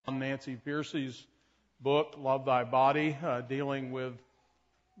Nancy Pearcey's book, Love Thy Body, dealing with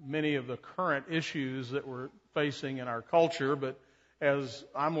many of the current issues that we're facing in our culture. But as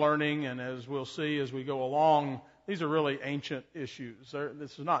I'm learning and as we'll see as we go along, these are really ancient issues.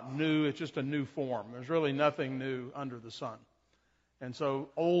 This is not new, it's just a new form. There's really nothing new under the sun. And so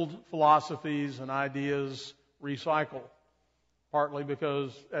old philosophies and ideas recycle, partly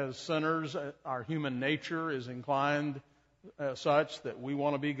because as sinners, our human nature is inclined such that we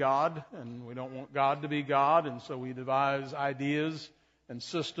want to be God, and we don't want God to be God, and so we devise ideas and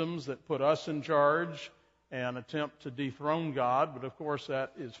systems that put us in charge and attempt to dethrone God. But of course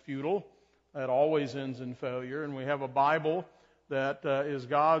that is futile. That always ends in failure. And we have a Bible that is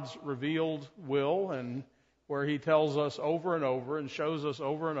God's revealed will, and where He tells us over and over and shows us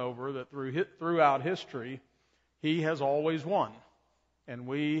over and over that throughout history He has always won. And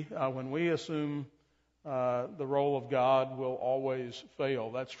we, when we assume the role of God, will always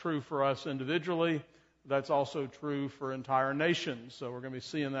fail. That's true for us individually. That's also true for entire nations. So we're going to be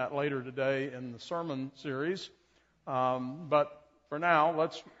seeing that later today in the sermon series. But for now,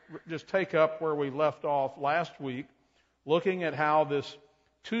 let's just take up where we left off last week, looking at how this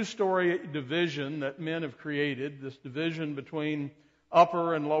two-story division that men have created, this division between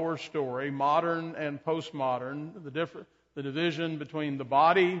upper and lower story, modern and postmodern, the division between the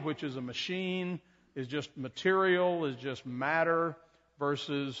body, which is a machine, is just material, is just matter,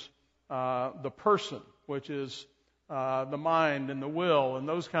 versus the person, which is the mind and the will and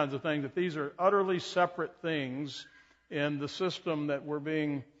those kinds of things, that these are utterly separate things in the system that we're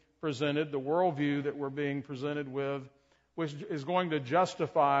being presented, the worldview that we're being presented with, which is going to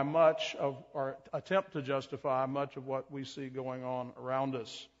justify much of, or attempt to justify much of what we see going on around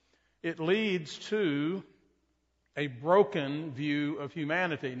us. It leads to a broken view of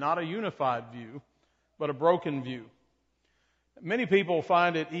humanity, not a unified view, but a broken view. Many people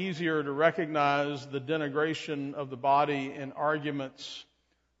find it easier to recognize the denigration of the body in arguments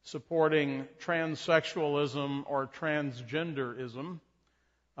supporting transsexualism or transgenderism.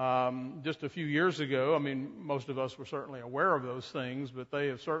 Just a few years ago, most of us were certainly aware of those things, but they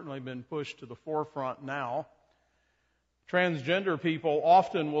have certainly been pushed to the forefront now. Transgender people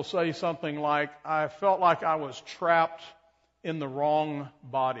often will say something like, I felt like I was trapped in the wrong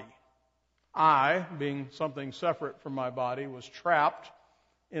body. I, being something separate from my body, was trapped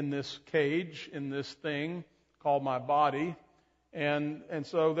in this cage, in this thing called my body. And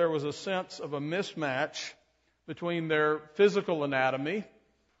so there was a sense of a mismatch between their physical anatomy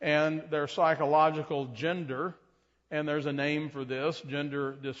and their psychological gender. And there's a name for this,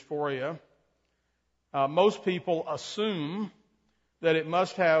 gender dysphoria. Most people assume that it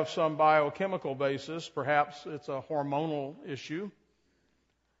must have some biochemical basis. Perhaps it's a hormonal issue.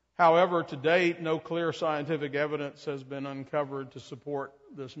 However, to date, no clear scientific evidence has been uncovered to support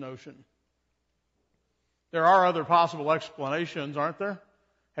this notion. There are other possible explanations, aren't there?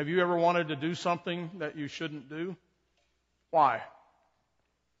 Have you ever wanted to do something that you shouldn't do? Why?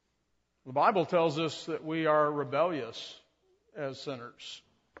 The Bible tells us that we are rebellious as sinners,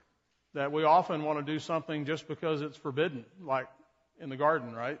 that we often want to do something just because it's forbidden, like in the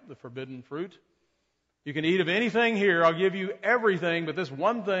garden, right? The forbidden fruit. You can eat of anything here, I'll give you everything, but this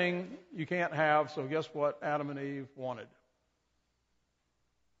one thing you can't have, so guess what Adam and Eve wanted?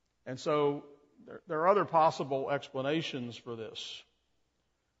 And so there are other possible explanations for this.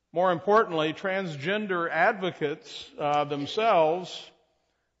 More importantly, transgender advocates themselves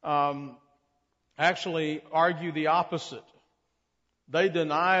actually argue the opposite. They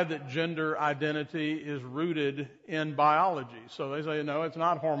deny that gender identity is rooted in biology. So they say, no, it's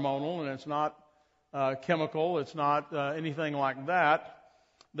not hormonal and it's not chemical, it's not anything like that.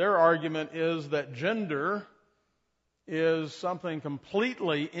 Their argument is that gender is something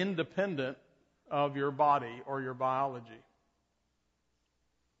completely independent of your body or your biology.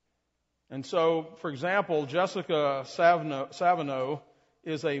 And so, for example, Jessica Savino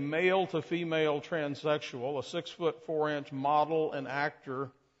is a male-to-female transsexual, a 6'4" model and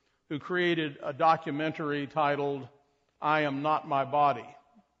actor who created a documentary titled, I Am Not My Body.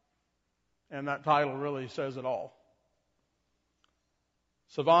 And that title really says it all.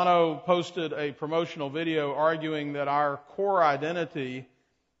 Savino posted a promotional video arguing that our core identity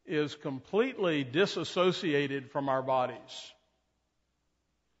is completely disassociated from our bodies.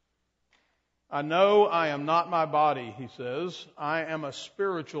 I know I am not my body, he says. I am a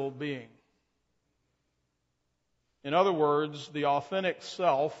spiritual being. In other words, the authentic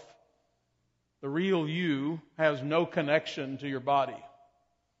self, the real you, has no connection to your body.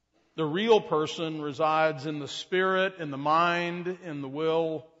 The real person resides in the spirit, in the mind, in the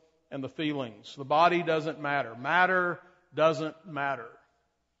will, and the feelings. The body doesn't matter. Matter doesn't matter.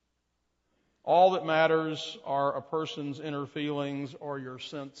 All that matters are a person's inner feelings or your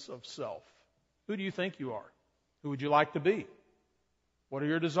sense of self. Who do you think you are? Who would you like to be? What are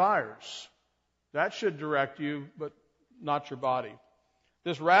your desires? That should direct you, but not your body.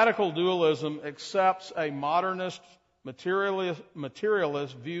 This radical dualism accepts a modernist,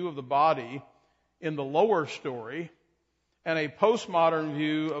 materialist view of the body in the lower story and a postmodern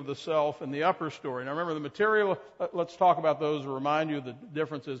view of the self in the upper story. Now remember, the material, let's talk about those and remind you of the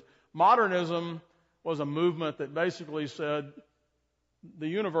differences. Modernism was a movement that basically said the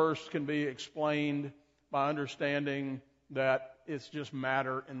universe can be explained by understanding that it's just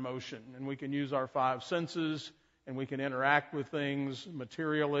matter in motion. And we can use our five senses and we can interact with things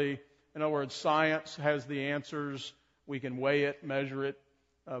materially. In other words, science has the answers. We can weigh it, measure it,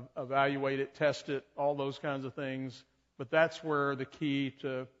 evaluate it, test it, all those kinds of things. But that's where the key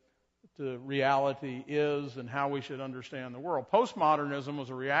to reality is and how we should understand the world. Postmodernism was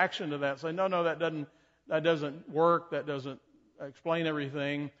a reaction to that, saying, no, that doesn't work, that doesn't explain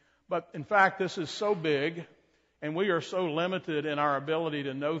everything. But in fact, this is so big, and we are so limited in our ability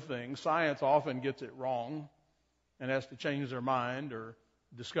to know things. Science often gets it wrong and has to change their mind or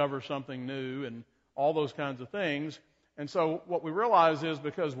discover something new and all those kinds of things. And so what we realize is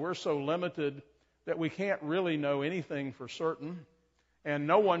because we're so limited that we can't really know anything for certain, and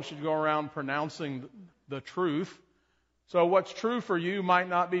no one should go around pronouncing the truth. So what's true for you might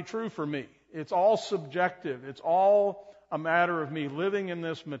not be true for me. It's all subjective. It's all a matter of me living in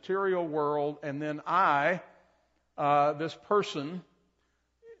this material world, and then this person,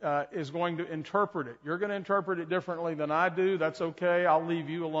 is going to interpret it. You're going to interpret it differently than I do. That's okay. I'll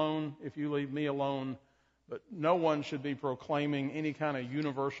leave you alone if you leave me alone. But no one should be proclaiming any kind of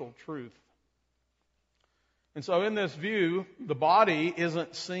universal truth. And so in this view, the body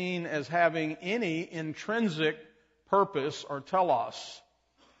isn't seen as having any intrinsic purpose or telos.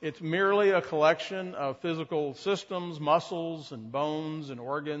 It's merely a collection of physical systems, muscles and bones and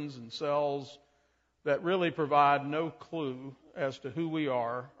organs and cells that really provide no clue as to who we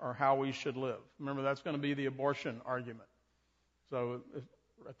are or how we should live. Remember, that's going to be the abortion argument. So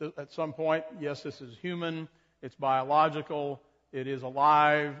at some point, yes, this is human, it's biological, it is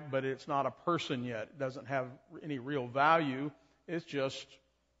alive, but it's not a person yet. It doesn't have any real value. It's just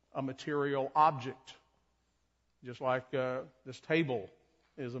a material object. Just like this table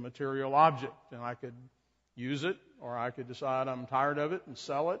is a material object, and I could use it, or I could decide I'm tired of it and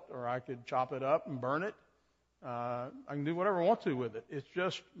sell it, or I could chop it up and burn it. I can do whatever I want to with it. It's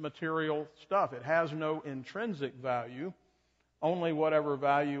just material stuff. It has no intrinsic value, only whatever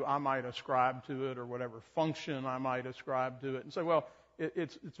value I might ascribe to it or whatever function I might ascribe to it. And say, well,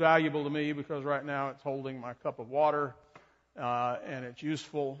 it's valuable to me because right now it's holding my cup of water and it's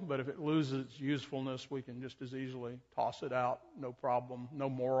useful. But if it loses its usefulness, we can just as easily toss it out. No problem. No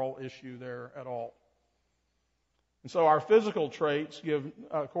moral issue there at all. And so our physical traits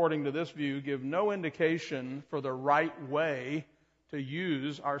according to this view, give no indication for the right way to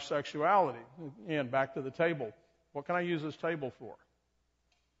use our sexuality. Again, back to the table. What can I use this table for?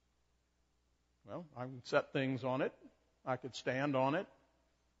 Well, I can set things on it. I could stand on it.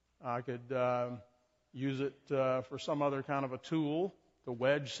 I could use it for some other kind of a tool to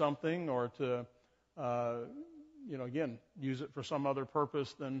wedge something or to, again, use it for some other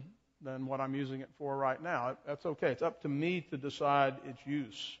purpose than what I'm using it for right now. That's okay. It's up to me to decide its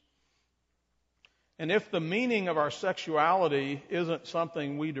use. And if the meaning of our sexuality isn't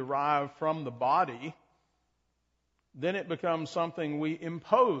something we derive from the body, then it becomes something we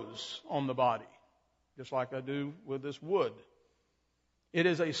impose on the body, just like I do with this wood. It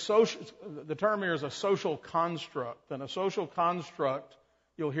is the term here is a social construct, and a social construct,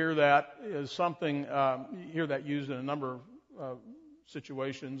 you'll hear that is something, you hear that used in a number of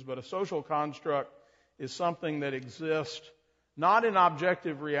situations, but a social construct is something that exists not in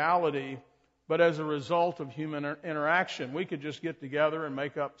objective reality, but as a result of human interaction. We could just get together and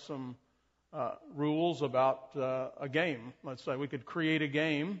make up some rules about a game. Let's say we could create a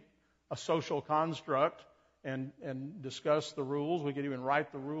game, a social construct, and discuss the rules. We could even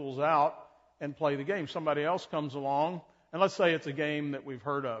write the rules out and play the game. Somebody else comes along, and let's say it's a game that we've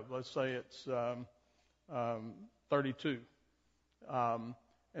heard of. Let's say it's 32.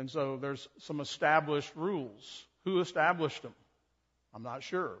 And so there's some established rules. Who established them? I'm not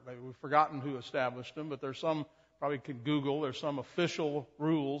sure. Maybe we've forgotten who established them, but there's some, probably could Google, there's some official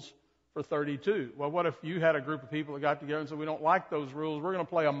rules for 32. Well, what if you had a group of people that got together and said, we don't like those rules, we're going to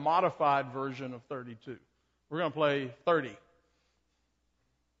play a modified version of 32. We're going to play 30.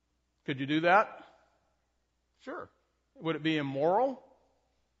 Could you do that? Sure. Would it be immoral?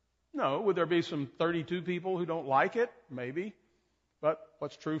 No. Would there be some 32 people who don't like it? Maybe. But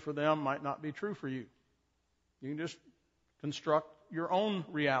what's true for them might not be true for you. You can just construct your own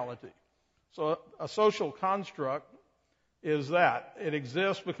reality. So a social construct is that. It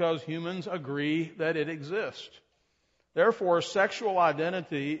exists because humans agree that it exists. Therefore, sexual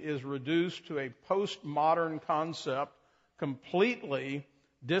identity is reduced to a postmodern concept completely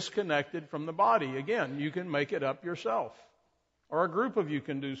disconnected from the body. Again, you can make it up yourself, or a group of you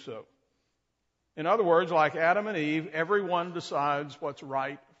can do so. In other words, like Adam and Eve, everyone decides what's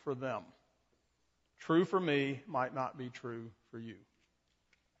right for them. True for me might not be true for you.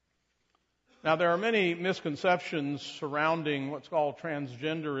 Now, there are many misconceptions surrounding what's called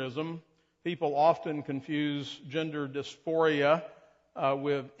transgenderism. People often confuse gender dysphoria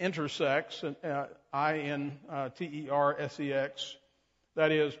with intersex, I-N-T-E-R-S-E-X.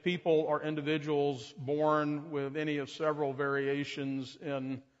 That is, people or individuals born with any of several variations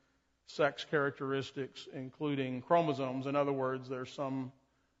in sex characteristics, including chromosomes. In other words, there's some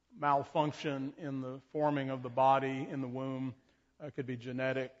malfunction in the forming of the body in the womb. It could be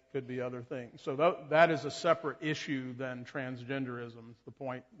genetic, could be other things. So that is a separate issue than transgenderism. It's the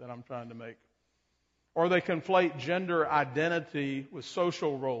point that I'm trying to make. Or they conflate gender identity with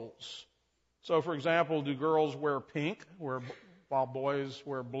social roles. So, for example, do girls wear pink while boys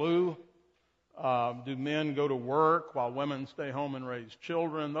wear blue? Do men go to work while women stay home and raise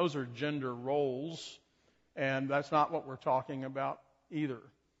children? Those are gender roles, and that's not what we're talking about either.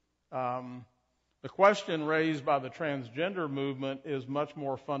 The question raised by the transgender movement is much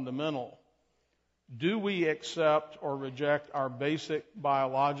more fundamental. Do we accept or reject our basic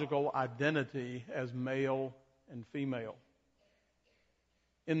biological identity as male and female?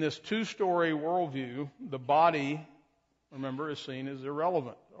 In this two-story worldview, the body, remember, is seen as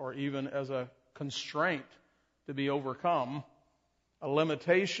irrelevant or even as a constraint to be overcome, a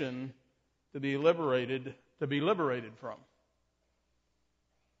limitation to be liberated from.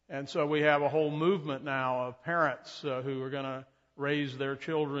 And so we have a whole movement now of parents who are going to raise their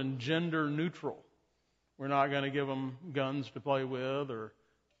children gender neutral. We're not going to give them guns to play with or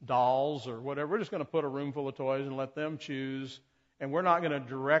dolls or whatever. We're just going to put a room full of toys and let them choose. And we're not going to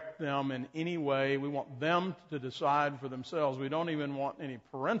direct them in any way. We want them to decide for themselves. We don't even want any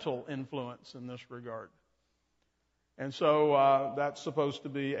parental influence in this regard. And so that's supposed to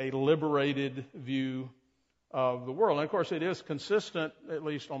be a liberated view of the world. And, of course, it is consistent, at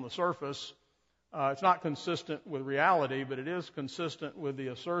least on the surface. It's not consistent with reality, but it is consistent with the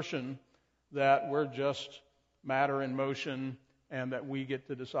assertion that we're just matter in motion and that we get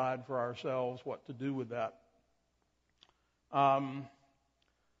to decide for ourselves what to do with that.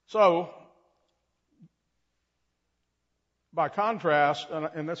 So, by contrast,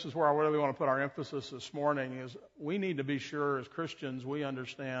 and this is where I really want to put our emphasis this morning, is we need to be sure as Christians we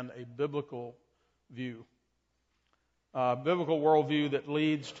understand a biblical view. Biblical worldview that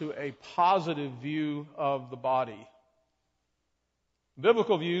leads to a positive view of the body.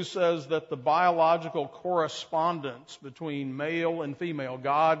 Biblical view says that the biological correspondence between male and female,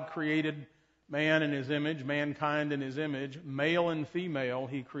 God created man in His image, mankind in His image, male and female,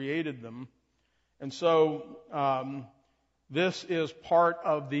 He created them. And so this is part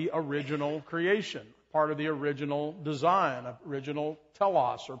of the original creation, part of the original design, original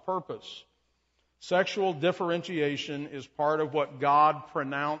telos or purpose. Sexual differentiation is part of what God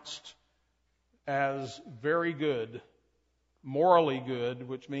pronounced as very good, morally good,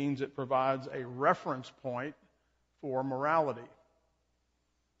 which means it provides a reference point for morality.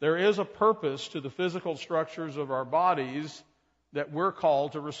 There is a purpose to the physical structures of our bodies that we're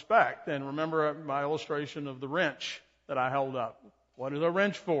called to respect. And remember my illustration of the wrench that I held up. What is a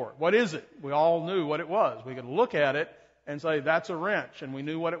wrench for? What is it? We all knew what it was. We could look at it and say, that's a wrench, and we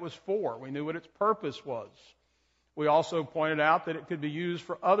knew what it was for. We knew what its purpose was. We also pointed out that it could be used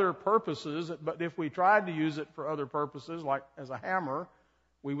for other purposes, but if we tried to use it for other purposes, like as a hammer,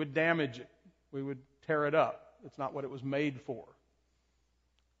 we would damage it. We would tear it up. It's not what it was made for.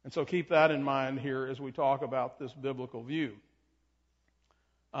 And so keep that in mind here as we talk about this biblical view.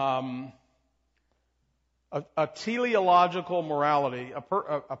 A teleological morality, a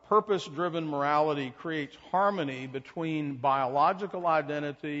purpose-driven morality creates harmony between biological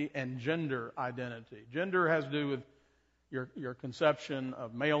identity and gender identity. Gender has to do with your conception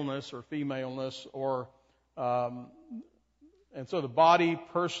of maleness or femaleness, and so the body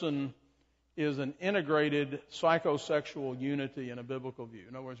person is an integrated psychosexual unity in a biblical view.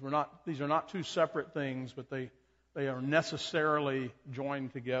 In other words, these are not two separate things, but they are necessarily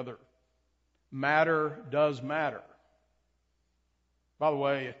joined together. Matter does matter. By the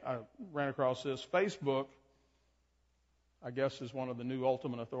way, I ran across this. Facebook, I guess, is one of the new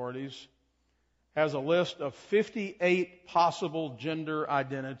ultimate authorities. has a list of 58 possible gender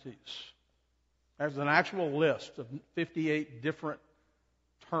identities. There's an actual list of 58 different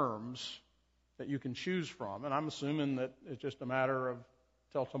terms that you can choose from. And I'm assuming that it's just a matter of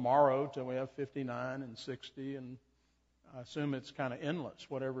till tomorrow till we have 59 and 60, and I assume it's kind of endless,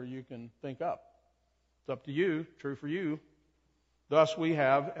 whatever you can think up. It's up to you, true for you. Thus we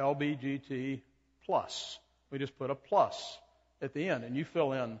have LBGT plus. We just put a plus at the end, and you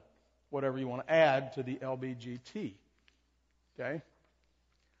fill in whatever you want to add to the LBGT. Okay?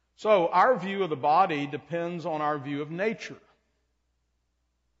 So our view of the body depends on our view of nature.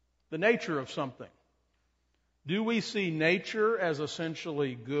 The nature of something. Do we see nature as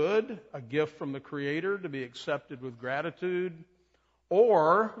essentially good, a gift from the Creator to be accepted with gratitude?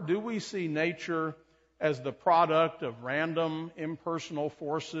 Or do we see nature as the product of random, impersonal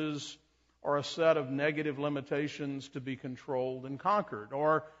forces or a set of negative limitations to be controlled and conquered?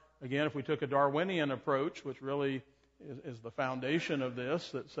 Or, again, if we took a Darwinian approach, which really is the foundation of this,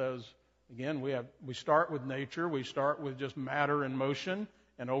 that says, again, we start with nature, we start with just matter in motion,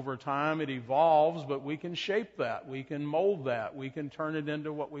 and over time it evolves, but we can shape that, we can mold that, we can turn it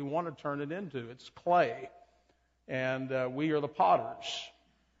into what we want to turn it into. It's clay, and we are the potters.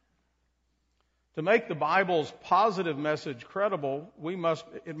 To make the Bible's positive message credible,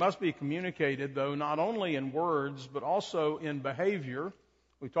 it must be communicated, though, not only in words, but also in behavior.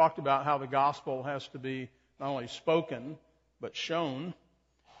 We talked about how the gospel has to be not only spoken, but shown,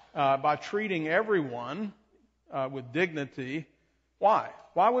 by treating everyone with dignity. Why?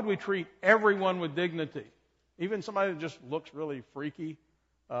 Why would we treat everyone with dignity? Even somebody that just looks really freaky,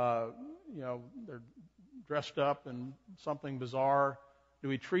 they're dressed up in something bizarre. Do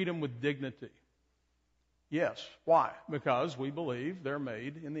we treat them with dignity? Yes. Why? Because we believe they're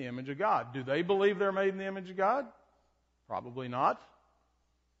made in the image of God. Do they believe they're made in the image of God? Probably not.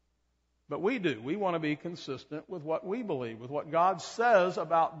 But we do. We want to be consistent with what we believe, with what God says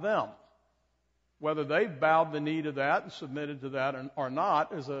about them. Whether they've bowed the knee to that and submitted to that or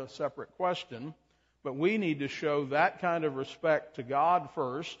not is a separate question. But we need to show that kind of respect to God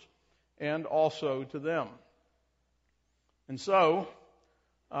first and also to them. And so,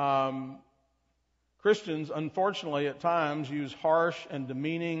 Christians, unfortunately, at times use harsh and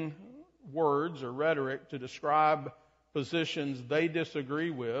demeaning words or rhetoric to describe positions they disagree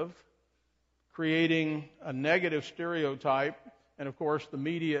with, creating a negative stereotype. And, of course, the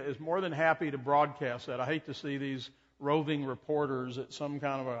media is more than happy to broadcast that. I hate to see these roving reporters at some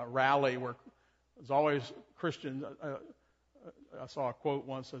kind of a rally where there's always Christians. I saw a quote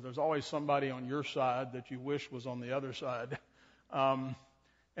once that there's always somebody on your side that you wish was on the other side.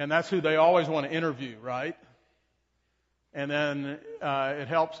 And that's who they always want to interview, right? And then it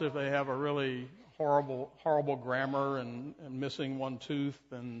helps if they have a really horrible grammar and missing one tooth,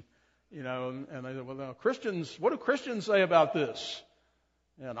 and and they say, well, now Christians, what do Christians say about this?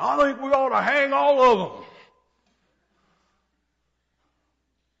 And I think we ought to hang all of them.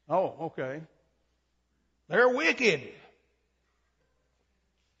 Oh, okay. They're wicked.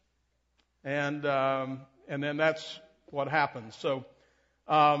 And then that's what happens. So,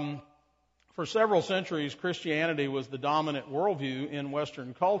 for several centuries, Christianity was the dominant worldview in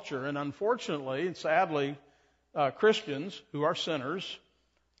Western culture, and unfortunately and sadly, Christians, who are sinners,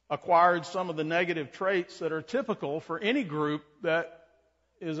 acquired some of the negative traits that are typical for any group that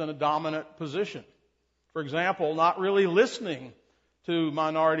is in a dominant position. For example, not really listening to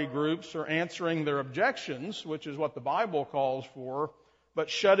minority groups or answering their objections, which is what the Bible calls for, but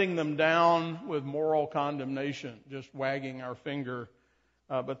shutting them down with moral condemnation, just wagging our finger.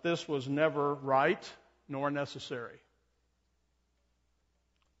 But this was never right nor necessary.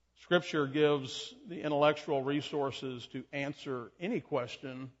 Scripture gives the intellectual resources to answer any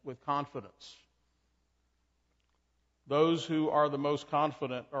question with confidence. Those who are the most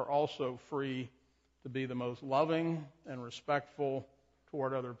confident are also free to be the most loving and respectful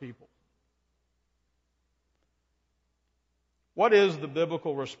toward other people. What is the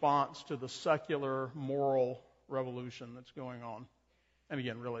biblical response to the secular moral revolution that's going on? And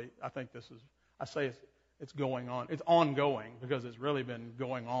again, really, I think it's going on. It's ongoing because it's really been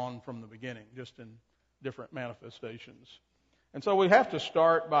going on from the beginning, just in different manifestations. And so we have to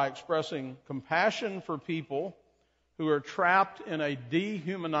start by expressing compassion for people who are trapped in a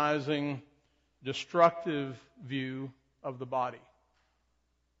dehumanizing, destructive view of the body.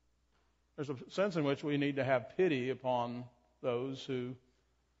 There's a sense in which we need to have pity upon those who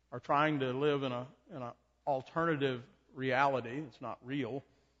are trying to live in an alternative reality. It's not real.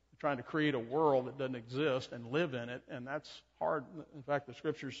 They're trying to create a world that doesn't exist and live in it, and that's hard. In fact, the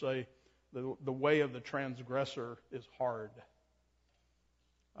Scriptures say the way of the transgressor is hard.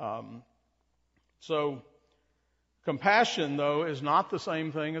 So, compassion, though, is not the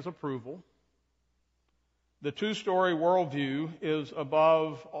same thing as approval. The two-story worldview is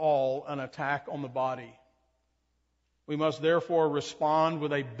above all an attack on the body. We must therefore respond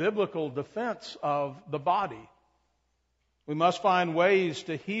with a biblical defense of the body. We must find ways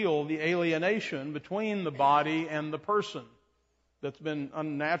to heal the alienation between the body and the person that's been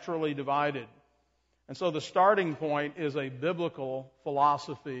unnaturally divided. And so the starting point is a biblical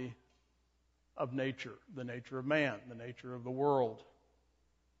philosophy of nature, the nature of man, the nature of the world.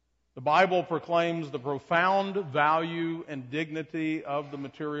 The Bible proclaims the profound value and dignity of the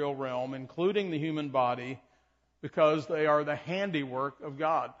material realm, including the human body, because they are the handiwork of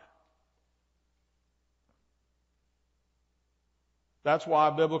God. That's why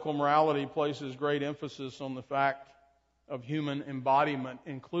biblical morality places great emphasis on the fact of human embodiment,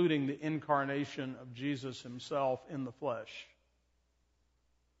 including the incarnation of Jesus himself in the flesh.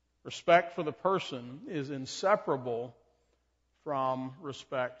 Respect for the person is inseparable from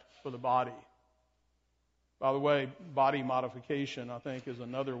respect for the body. By the way, body modification, I think, is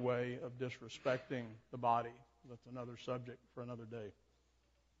another way of disrespecting the body. That's another subject for another day.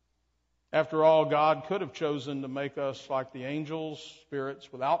 After all, God could have chosen to make us like the angels,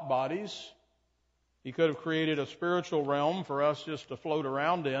 spirits without bodies. He could have created a spiritual realm for us just to float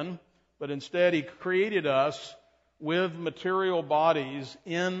around in, but instead He created us with material bodies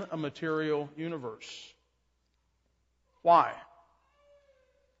in a material universe. Why?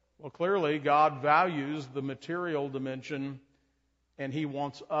 Well, clearly, God values the material dimension, and He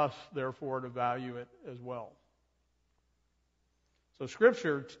wants us, therefore, to value it as well. So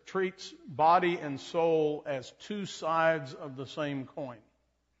Scripture treats body and soul as two sides of the same coin.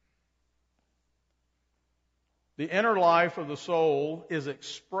 The inner life of the soul is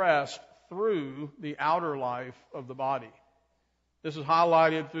expressed through the outer life of the body. This is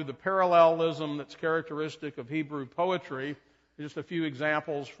highlighted through the parallelism that's characteristic of Hebrew poetry. Just a few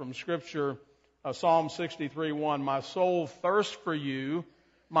examples from Scripture. Psalm 63:1, "My soul thirsts for you,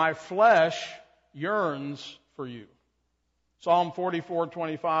 my flesh yearns for you." Psalm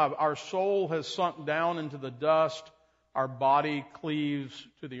 44:25, "Our soul has sunk down into the dust, our body cleaves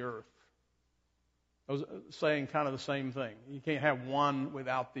to the earth." I was saying kind of the same thing. You can't have one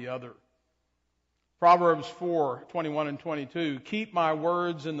without the other. Proverbs 4:21 and 22, "Keep my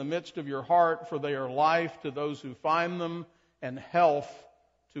words in the midst of your heart, for they are life to those who find them, and health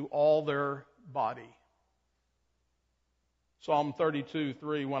to all their body." Psalm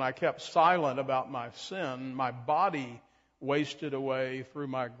 32:3, "When I kept silent about my sin, my body wasted away through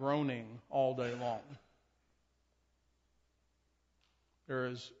my groaning all day long." There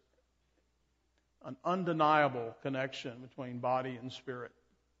is an undeniable connection between body and spirit.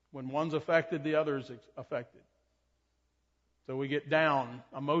 When one's affected, the other's affected. So we get down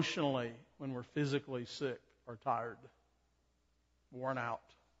emotionally when we're physically sick or tired, worn out.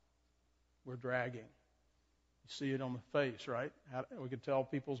 We're dragging. You see it on the face, right? We can tell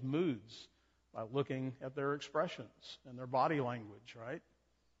people's moods by looking at their expressions and their body language, right?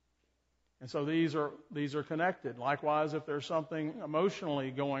 And so these are connected. Likewise, if there's something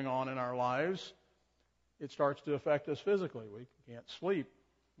emotionally going on in our lives, it starts to affect us physically. We can't sleep.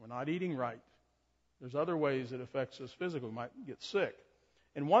 We're not eating right. There's other ways it affects us physically. We might get sick.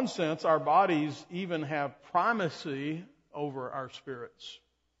 In one sense, our bodies even have primacy over our spirits.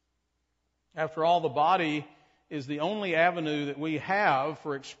 After all, the body is the only avenue that we have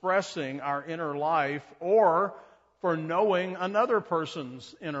for expressing our inner life or for knowing another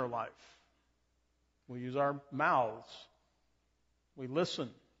person's inner life. We use our mouths. We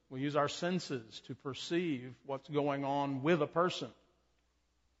listen. We use our senses to perceive what's going on with a person.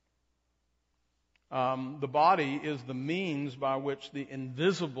 The body is the means by which the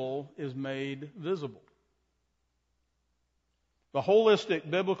invisible is made visible. The holistic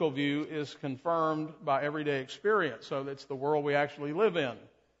biblical view is confirmed by everyday experience, so that's the world we actually live in.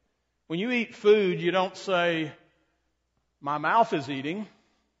 When you eat food, you don't say, "My mouth is eating."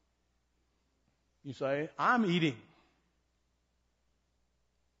 You say, "I'm eating."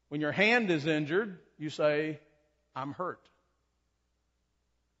 When your hand is injured, you say, "I'm hurt."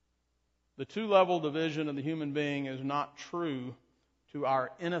 The two-level division of the human being is not true to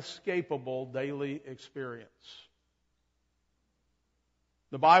our inescapable daily experience.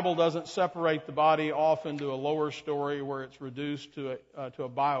 The Bible doesn't separate the body off into a lower story where it's reduced to a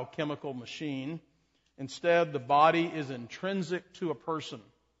biochemical machine. Instead, the body is intrinsic to a person,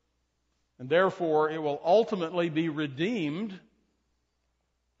 and therefore it will ultimately be redeemed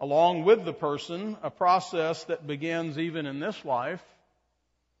along with the person, a process that begins even in this life.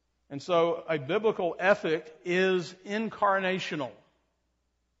 And so a biblical ethic is incarnational.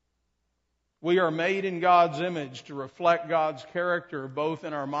 We are made in God's image to reflect God's character both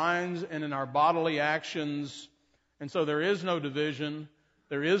in our minds and in our bodily actions. And so there is no division.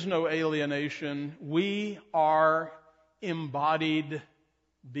 There is no alienation. We are embodied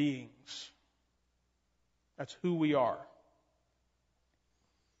beings. That's who we are.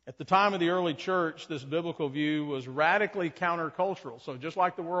 At the time of the early church, this biblical view was radically countercultural. So just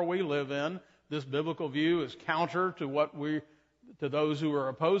like the world we live in, this biblical view is counter to to those who are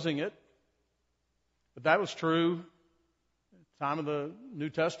opposing it. But that was true at the time of the New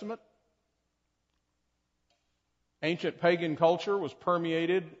Testament. Ancient pagan culture was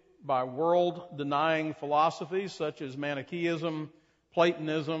permeated by world-denying philosophies such as Manichaeism,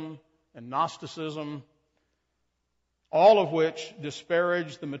 Platonism, and Gnosticism, all of which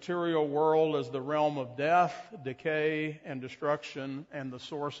disparaged the material world as the realm of death, decay, and destruction, and the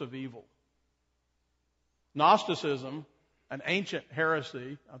source of evil. Gnosticism, an ancient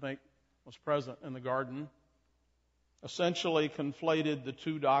heresy, I think was present in the garden, essentially conflated the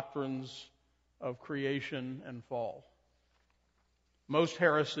two doctrines of creation and fall. Most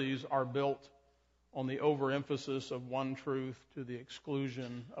heresies are built on the overemphasis of one truth to the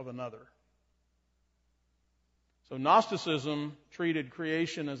exclusion of another. So Gnosticism treated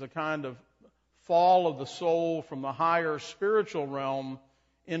creation as a kind of fall of the soul from the higher spiritual realm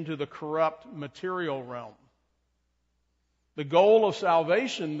into the corrupt material realm. The goal of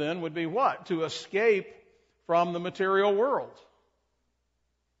salvation then would be what? To escape from the material world.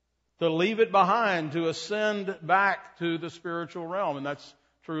 To leave it behind, to ascend back to the spiritual realm. And that's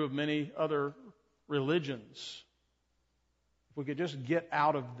true of many other religions. If we could just get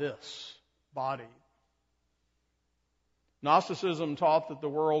out of this body. Gnosticism taught that the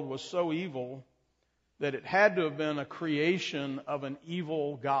world was so evil that it had to have been a creation of an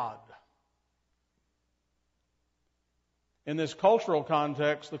evil God. In this cultural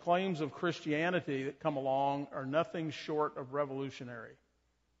context, the claims of Christianity that come along are nothing short of revolutionary.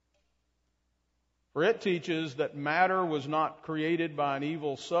 For it teaches that matter was not created by an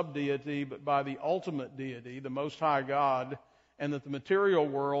evil subdeity, but by the ultimate deity, the Most High God, and that the material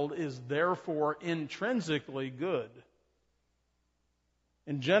world is therefore intrinsically good.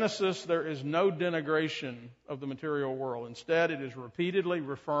 In Genesis, there is no denigration of the material world. Instead, it is repeatedly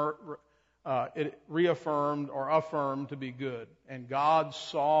reaffirmed or affirmed to be good. And God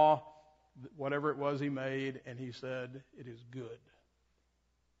saw whatever it was He made, and He said, it is good.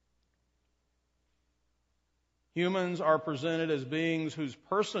 Humans are presented as beings whose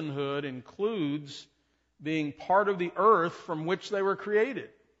personhood includes being part of the earth from which they were created.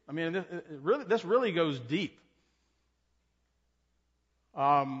 I mean, this really goes deep.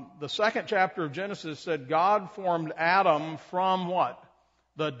 The second chapter of Genesis said God formed Adam from what?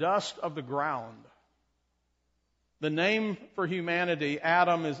 The dust of the ground. The name for humanity,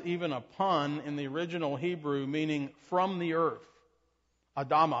 Adam, is even a pun in the original Hebrew, meaning from the earth.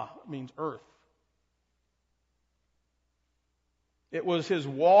 Adama means earth. It was his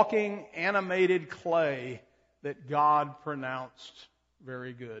walking, animated clay that God pronounced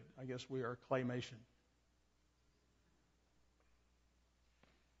very good. I guess we are claymation.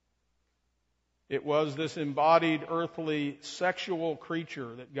 It was this embodied earthly sexual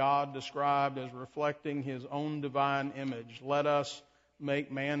creature that God described as reflecting His own divine image. Let us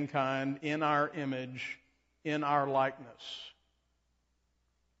make mankind in our image, in our likeness.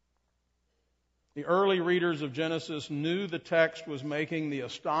 The early readers of Genesis knew the text was making the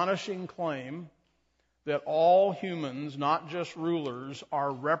astonishing claim that all humans, not just rulers,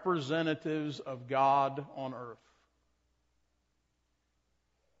 are representatives of God on earth.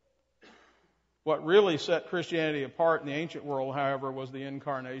 What really set Christianity apart in the ancient world, however, was the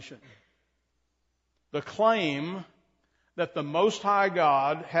incarnation. The claim that the Most High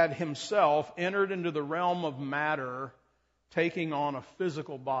God had Himself entered into the realm of matter, taking on a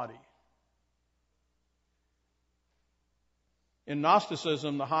physical body. In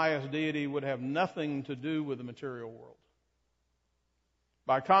Gnosticism, the highest deity would have nothing to do with the material world.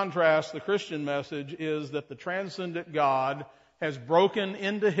 By contrast, the Christian message is that the transcendent God has broken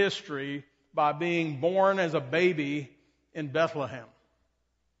into history by being born as a baby in Bethlehem.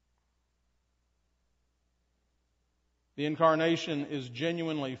 The incarnation is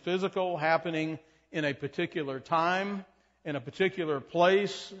genuinely physical, happening in a particular time, in a particular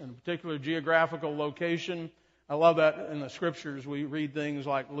place, in a particular geographical location. I love that in the Scriptures we read things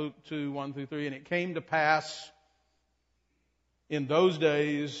like Luke 2, 1 through 3. And it came to pass in those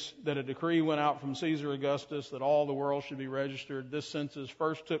days that a decree went out from Caesar Augustus that all the world should be registered. This census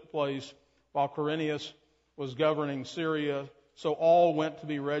first took place while Quirinius was governing Syria. So all went to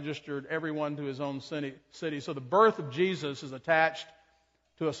be registered, everyone to his own city. So the birth of Jesus is attached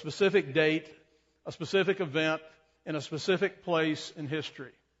to a specific date, a specific event, in a specific place in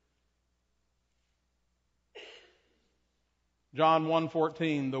history. John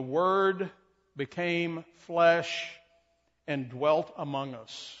 1:14, the Word became flesh and dwelt among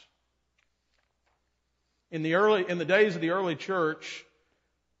us. In the days of the early church,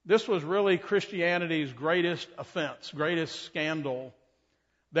 this was really Christianity's greatest offense, greatest scandal.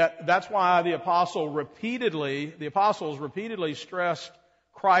 That's why the apostles repeatedly stressed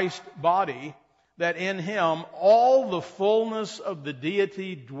Christ's body, that in Him all the fullness of the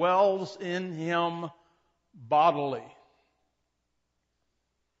deity dwells in Him bodily.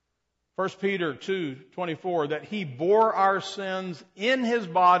 1 Peter 2:24, that He bore our sins in His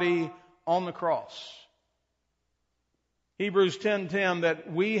body on the cross. Hebrews 10:10,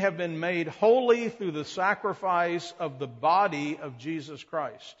 that we have been made holy through the sacrifice of the body of Jesus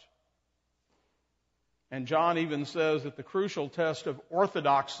Christ. And John even says that the crucial test of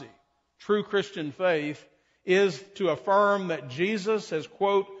orthodoxy, true Christian faith, is to affirm that Jesus has,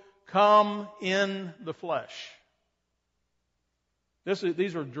 quote, come in the flesh.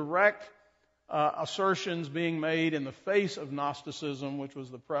 These are direct assertions being made in the face of Gnosticism, which was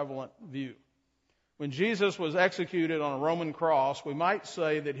the prevalent view. When Jesus was executed on a Roman cross, we might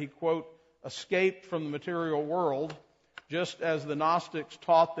say that He, quote, escaped from the material world, just as the Gnostics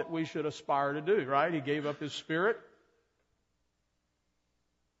taught that we should aspire to do, right? He gave up His spirit.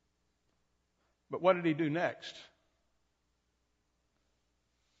 But what did He do next?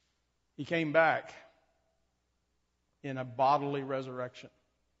 He came back in a bodily resurrection.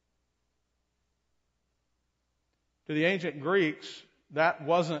 To the ancient Greeks, that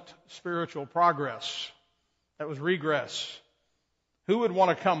wasn't spiritual progress. That was regress. Who would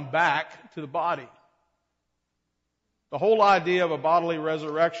want to come back to the body? The whole idea of a bodily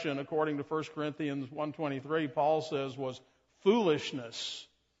resurrection, according to 1 Corinthians 1:23, Paul says, was foolishness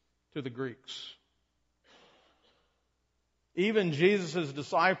to the Greeks. Even Jesus'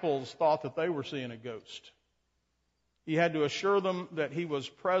 disciples thought that they were seeing a ghost. He had to assure them that He was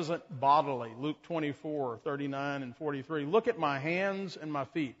present bodily. Luke 24:39 and 43. Look at my hands and my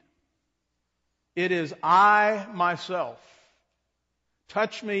feet. It is I myself.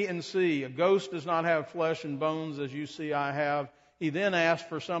 Touch me and see. A ghost does not have flesh and bones as you see I have. He then asked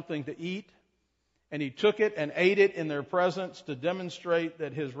for something to eat, and He took it and ate it in their presence to demonstrate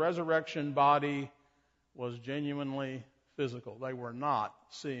that His resurrection body was genuinely physical. They were not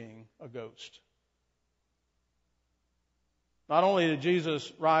seeing a ghost. Not only did Jesus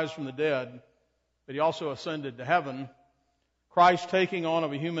rise from the dead, but He also ascended to heaven. Christ taking on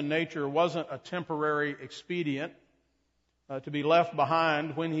of a human nature wasn't a temporary expedient to be left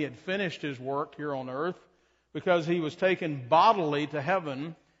behind when He had finished His work here on earth. Because He was taken bodily to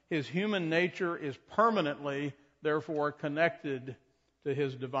heaven, His human nature is permanently, therefore, connected to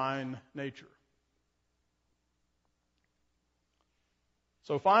His divine nature.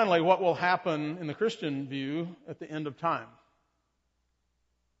 So finally, what will happen in the Christian view at the end of time?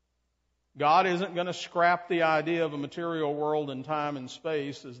 God isn't going to scrap the idea of a material world in time and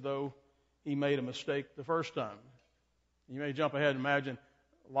space as though He made a mistake the first time. You may jump ahead and imagine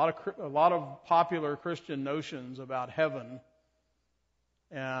a lot of popular Christian notions about heaven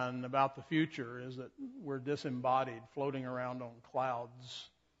and about the future is that we're disembodied, floating around on clouds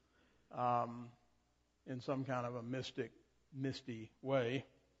in some kind of a misty way.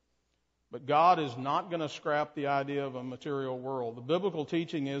 But God is not going to scrap the idea of a material world. The biblical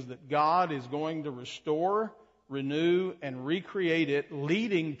teaching is that God is going to restore, renew, and recreate it,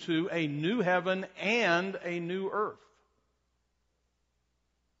 leading to a new heaven and a new earth.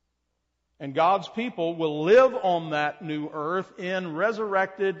 And God's people will live on that new earth in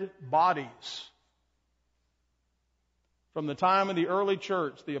resurrected bodies. From the time of the early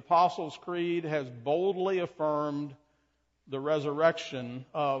church, the Apostles' Creed has boldly affirmed the resurrection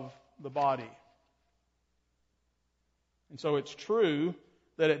of the body. And so it's true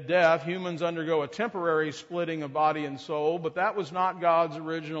that at death, humans undergo a temporary splitting of body and soul, but that was not God's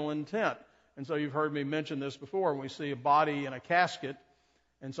original intent. And so you've heard me mention this before. When we see a body in a casket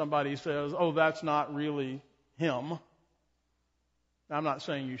and somebody says, oh, that's not really him. Now, I'm not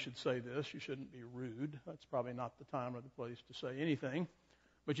saying you should say this. You shouldn't be rude. That's probably not the time or the place to say anything.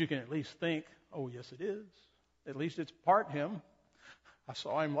 But you can at least think, oh, yes, it is. At least it's part him. I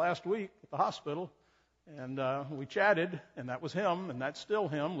saw him last week at the hospital, and we chatted, and that was him, and that's still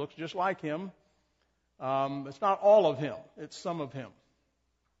him, looks just like him. It's not all of him. It's some of him.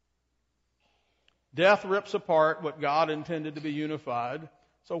 Death rips apart what God intended to be unified.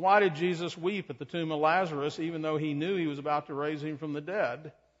 So why did Jesus weep at the tomb of Lazarus, even though He knew He was about to raise him from the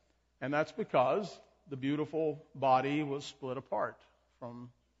dead? And that's because the beautiful body was split apart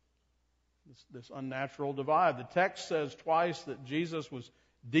from this unnatural divide. The text says twice that Jesus was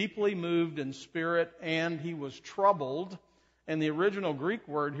deeply moved in spirit and he was troubled. And the original Greek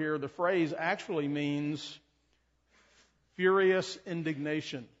word here, the phrase actually means furious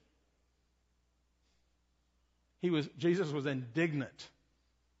indignation. Jesus was indignant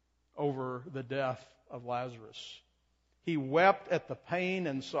over the death of Lazarus. He wept at the pain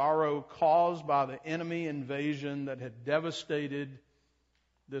and sorrow caused by the enemy invasion that had devastated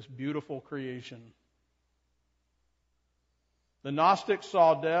this beautiful creation. The Gnostics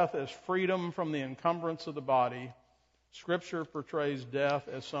saw death as freedom from the encumbrance of the body. Scripture portrays death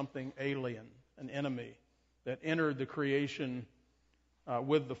as something alien, an enemy that entered the creation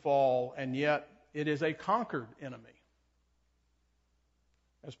with the fall, and yet it is a conquered enemy.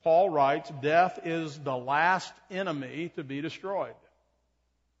 As Paul writes, death is the last enemy to be destroyed.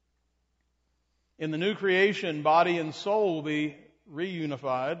 In the new creation, body and soul will be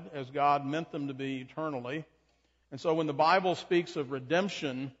reunified as God meant them to be eternally. And so when the Bible speaks of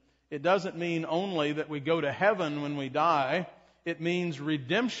redemption, it doesn't mean only that we go to heaven when we die. It means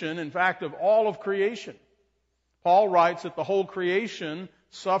redemption, in fact, of all of creation. Paul writes that the whole creation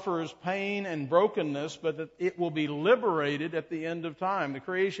suffers pain and brokenness, but that it will be liberated at the end of time. The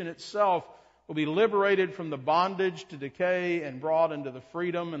creation itself will be liberated from the bondage to decay and brought into the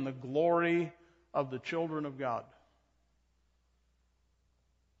freedom and the glory of the children of God.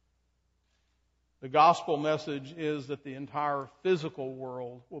 The gospel message is that the entire physical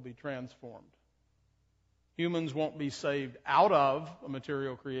world will be transformed. Humans won't be saved out of a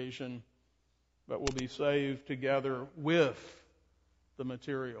material creation, but will be saved together with the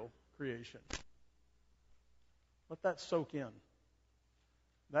material creation. Let that soak in.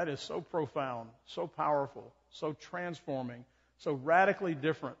 That is so profound, so powerful, so transforming, so radically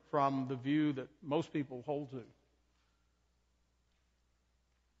different from the view that most people hold to.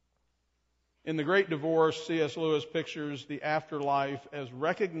 In The Great Divorce, C.S. Lewis pictures the afterlife as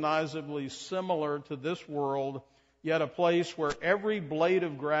recognizably similar to this world, yet a place where every blade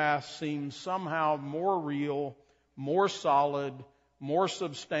of grass seems somehow more real, more solid, more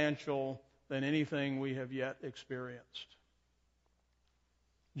substantial than anything we have yet experienced.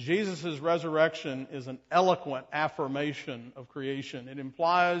 Jesus' resurrection is an eloquent affirmation of creation. It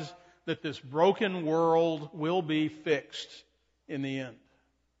implies that this broken world will be fixed in the end.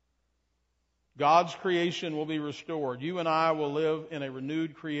 God's creation will be restored. You and I will live in a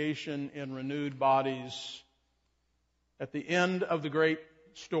renewed creation in renewed bodies. At the end of the great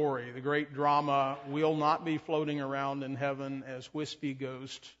story, the great drama, we'll not be floating around in heaven as wispy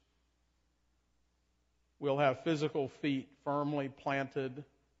ghosts. We'll have physical feet firmly planted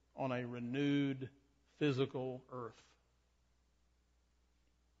on a renewed physical earth.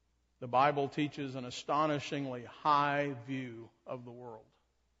 The Bible teaches an astonishingly high view of the world.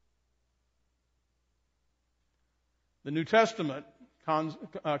 The New Testament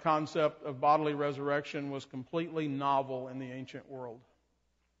concept of bodily resurrection was completely novel in the ancient world.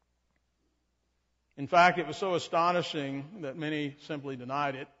 In fact, it was so astonishing that many simply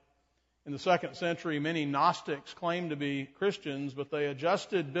denied it. In the 2nd century, many Gnostics claimed to be Christians, but they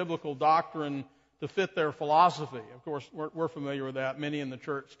adjusted biblical doctrine to fit their philosophy. Of course, we're familiar with that. Many in the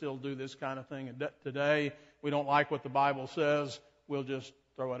church still do this kind of thing today. We don't like what the Bible says. We'll just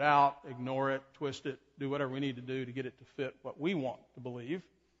throw it out, ignore it, twist it, do whatever we need to do to get it to fit what we want to believe.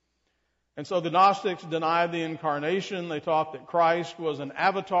 And so the Gnostics denied the incarnation. They taught that Christ was an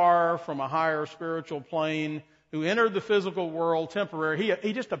avatar from a higher spiritual plane who entered the physical world temporary.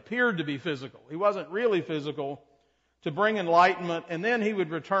 He just appeared to be physical. He wasn't really physical, to bring enlightenment, and then he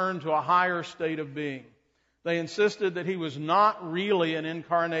would return to a higher state of being. They insisted that he was not really an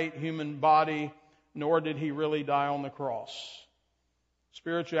incarnate human body, nor did he really die on the cross.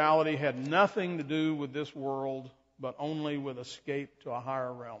 Spirituality had nothing to do with this world, but only with escape to a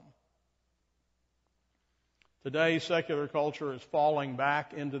higher realm. Today, secular culture is falling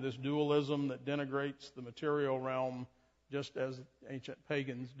back into this dualism that denigrates the material realm, just as ancient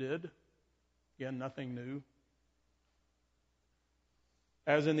pagans did. Again, nothing new.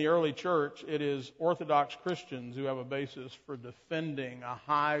 As in the early church, it is Orthodox Christians who have a basis for defending a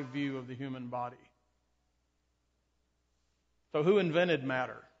high view of the human body. So who invented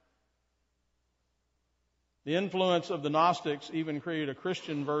matter? The influence of the Gnostics even created a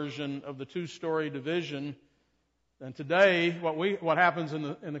Christian version of the two-story division. And today, what happens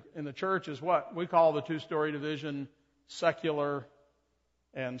in the church is what we call the two-story division: secular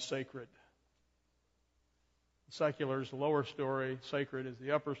and sacred. Secular is the lower story, sacred is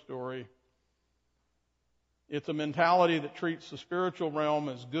the upper story. It's a mentality that treats the spiritual realm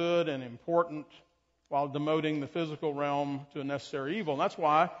as good and important, while demoting the physical realm to a necessary evil. And that's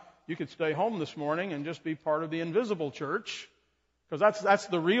why you could stay home this morning and just be part of the invisible church, because that's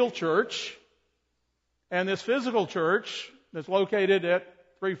the real church. And this physical church that's located at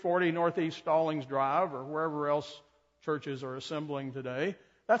 340 Northeast Stallings Drive or wherever else churches are assembling today,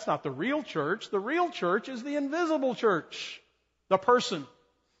 that's not the real church. The real church is the invisible church, the person,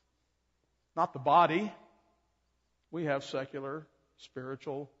 not the body. We have secular,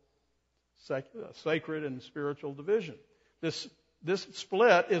 spiritual, sacred and spiritual division. This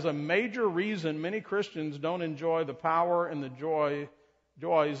split is a major reason many Christians don't enjoy the power and the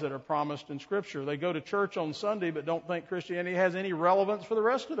joys that are promised in Scripture. They go to church on Sunday but don't think Christianity has any relevance for the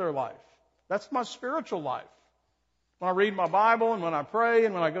rest of their life. That's my spiritual life. When I read my Bible and when I pray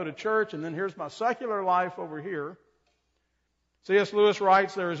and when I go to church, and then here's my secular life over here. C.S. Lewis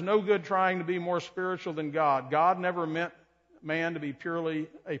writes, there is no good trying to be more spiritual than God. God never meant man to be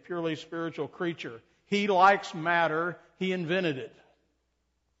a purely spiritual creature. He likes matter. He invented it.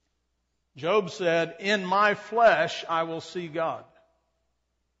 Job said, in my flesh I will see God.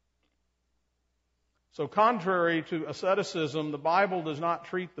 So contrary to asceticism, the Bible does not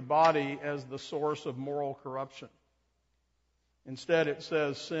treat the body as the source of moral corruption. Instead, it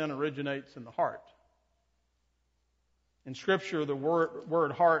says sin originates in the heart. In Scripture, the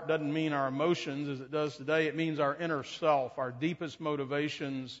word heart doesn't mean our emotions as it does today. It means our inner self, our deepest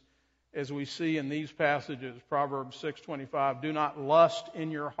motivations, as we see in these passages. Proverbs 6:25, do not lust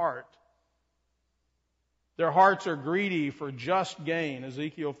in your heart. Their hearts are greedy for just gain.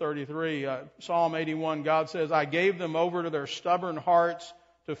 Ezekiel 33, Psalm 81, God says, I gave them over to their stubborn hearts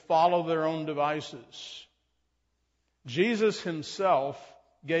to follow their own devices. Jesus himself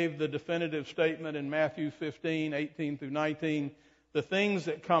gave the definitive statement in Matthew 15:18 through 19. The things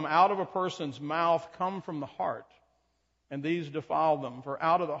that come out of a person's mouth come from the heart, and these defile them. For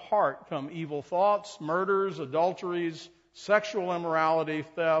out of the heart come evil thoughts, murders, adulteries, sexual immorality,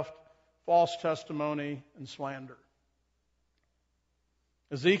 theft, false testimony, and slander.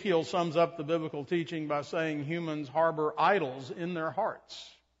 Ezekiel sums up the biblical teaching by saying humans harbor idols in their hearts.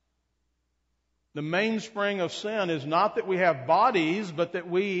 The mainspring of sin is not that we have bodies, but that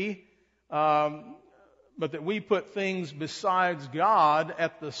we put things besides God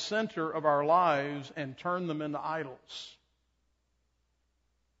at the center of our lives and turn them into idols.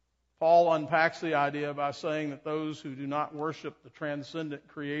 Paul unpacks the idea by saying that those who do not worship the transcendent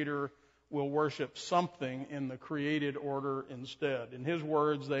Creator will worship something in the created order instead. In his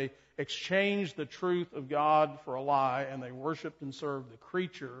words, they exchanged the truth of God for a lie, and they worshiped and served the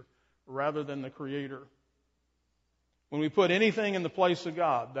creature rather than the Creator. When we put anything in the place of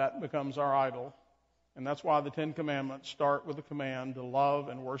God, that becomes our idol. And that's why the Ten Commandments start with a command to love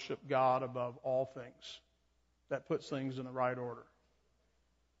and worship God above all things. That puts things in the right order.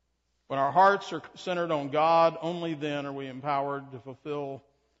 When our hearts are centered on God, only then are we empowered to fulfill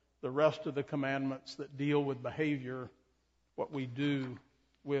the rest of the commandments that deal with behavior, what we do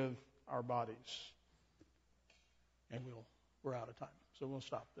with our bodies. And we're out of time, so we'll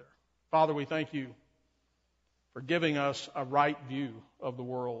stop there. Father, we thank you for giving us a right view of the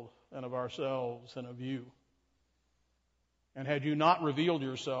world and of ourselves and of you. And had you not revealed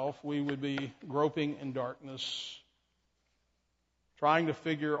yourself, we would be groping in darkness, trying to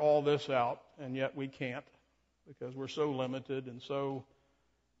figure all this out, and yet we can't because we're so limited and so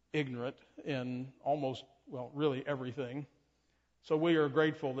ignorant in almost, really everything. So we are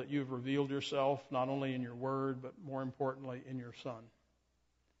grateful that you've revealed yourself not only in your word, but more importantly in your Son.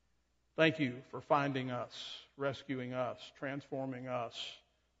 Thank you for finding us, rescuing us, transforming us,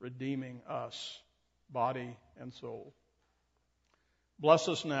 redeeming us, body and soul. Bless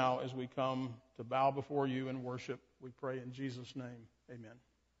us now as we come to bow before you and worship. We pray in Jesus' name. Amen.